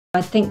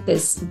I think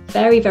there's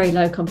very, very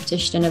low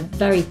competition and a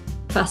very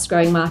fast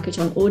growing market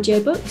on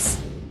audiobooks.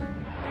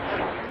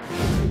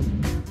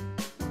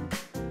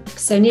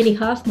 So nearly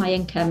half my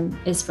income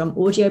is from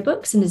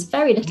audiobooks, and there's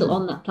very little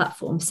on that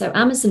platform. So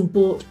Amazon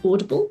bought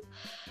Audible,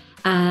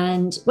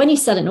 and when you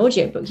sell an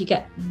audiobook, you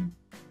get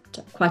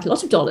quite a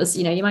lot of dollars.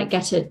 You know, you might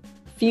get a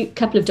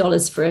couple of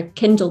dollars for a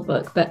Kindle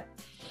book, but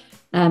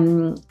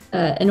an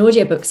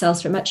audiobook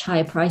sells for a much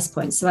higher price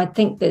point. So I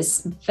think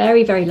there's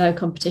very, very low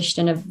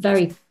competition and a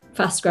very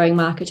fast growing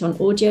market on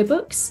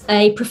audiobooks.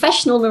 A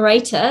professional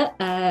narrator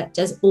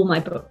does all my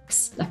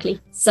books,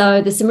 luckily.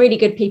 So there's some really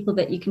good people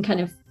that you can kind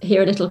of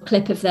hear a little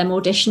clip of them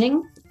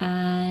auditioning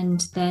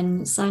and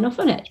then sign off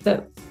on it.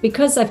 But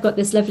because I've got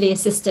this lovely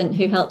assistant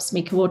who helps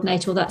me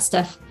coordinate all that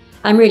stuff,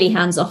 I'm really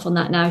hands off on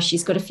that now.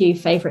 She's got a few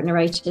favourite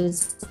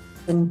narrators,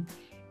 and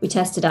we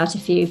tested out a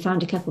few,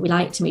 found a couple we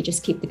liked, and we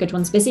just keep the good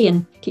ones busy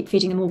and keep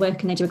feeding them all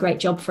work, and they do a great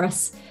job for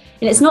us.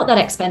 And it's not that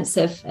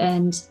expensive.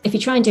 And if you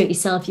try and do it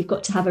yourself, you've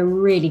got to have a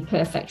really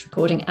perfect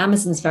recording.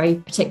 Amazon's very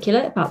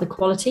particular about the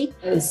quality,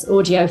 those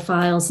audio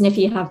files. And if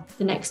you have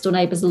the next door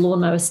neighbour's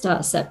lawnmower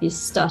starts up, you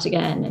start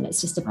again, and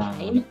it's just a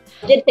pain.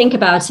 I did think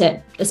about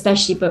it,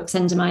 especially books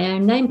under my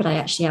own name, but I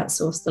actually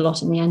outsourced a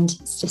lot in the end.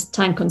 It's just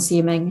time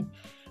consuming.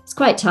 It's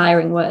quite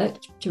tiring work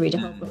to read a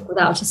whole book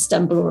without a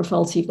stumble or a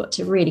fault. You've got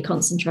to really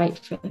concentrate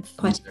for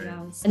quite a few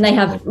hours. And they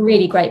have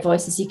really great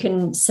voices. You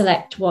can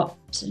select what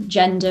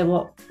gender,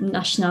 what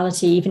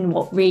nationality, even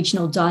what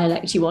regional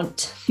dialect you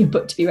want your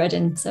book to be read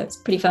in. So it's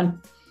pretty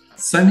fun.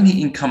 So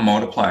many income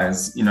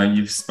multipliers. You know,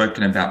 you've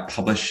spoken about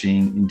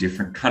publishing in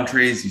different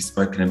countries. You've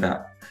spoken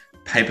about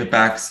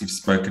paperbacks. You've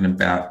spoken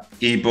about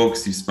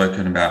ebooks. You've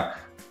spoken about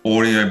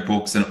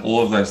audiobooks, and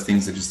all of those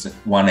things are just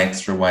one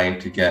extra way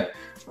to get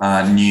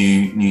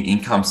new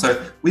income.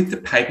 So with the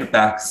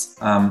paperbacks,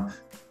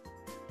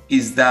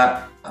 is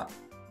that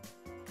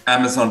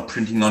Amazon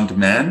printing on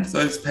demand,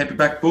 those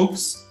paperback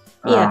books?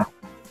 Yeah.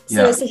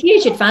 So it's a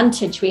huge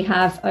advantage we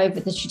have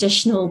over the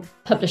traditional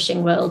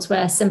publishing world,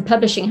 where some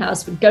publishing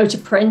house would go to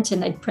print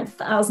and they'd print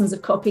thousands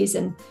of copies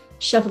and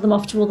shovel them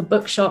off to all the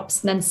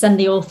bookshops and then send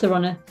the author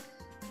on a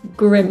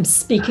grim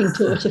speaking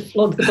tour to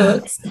flog the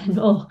books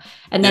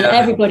and then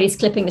everybody's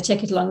clipping the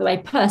ticket along the way.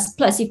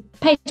 Plus you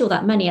paid all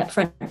that money up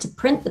front to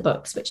print the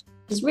books, which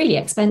is really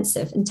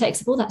expensive and takes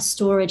up all that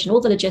storage and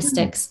all the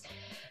logistics.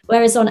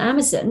 Whereas on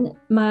Amazon,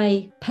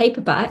 my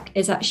paperback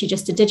is actually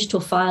just a digital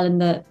file in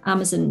the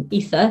Amazon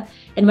ether,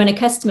 and when a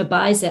customer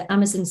buys it,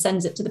 Amazon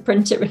sends it to the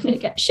printer and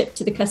it gets shipped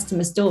to the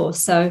customer's door.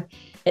 So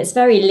it's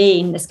very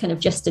lean, this kind of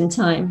just in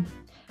time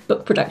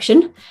book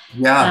production.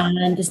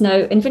 And there's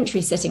no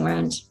inventory sitting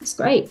around. It's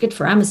great, good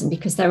for Amazon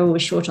because they're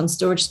always short on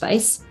storage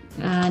space,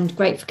 and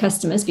great for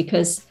customers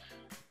because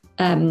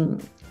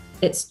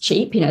it's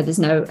cheap. You know, there's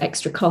no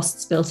extra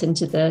costs built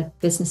into the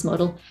business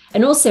model.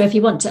 And also, if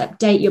you want to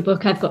update your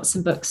book, I've got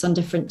some books on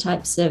different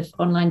types of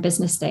online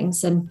business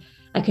things, and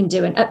I can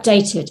do an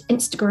updated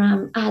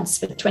Instagram ads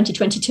for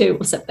 2022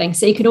 or something.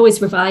 So you can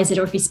always revise it,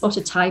 or if you spot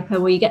a typo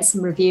or you get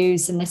some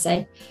reviews and they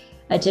say,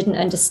 I didn't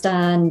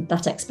understand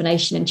that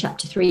explanation in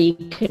chapter 3,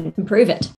 you can improve it.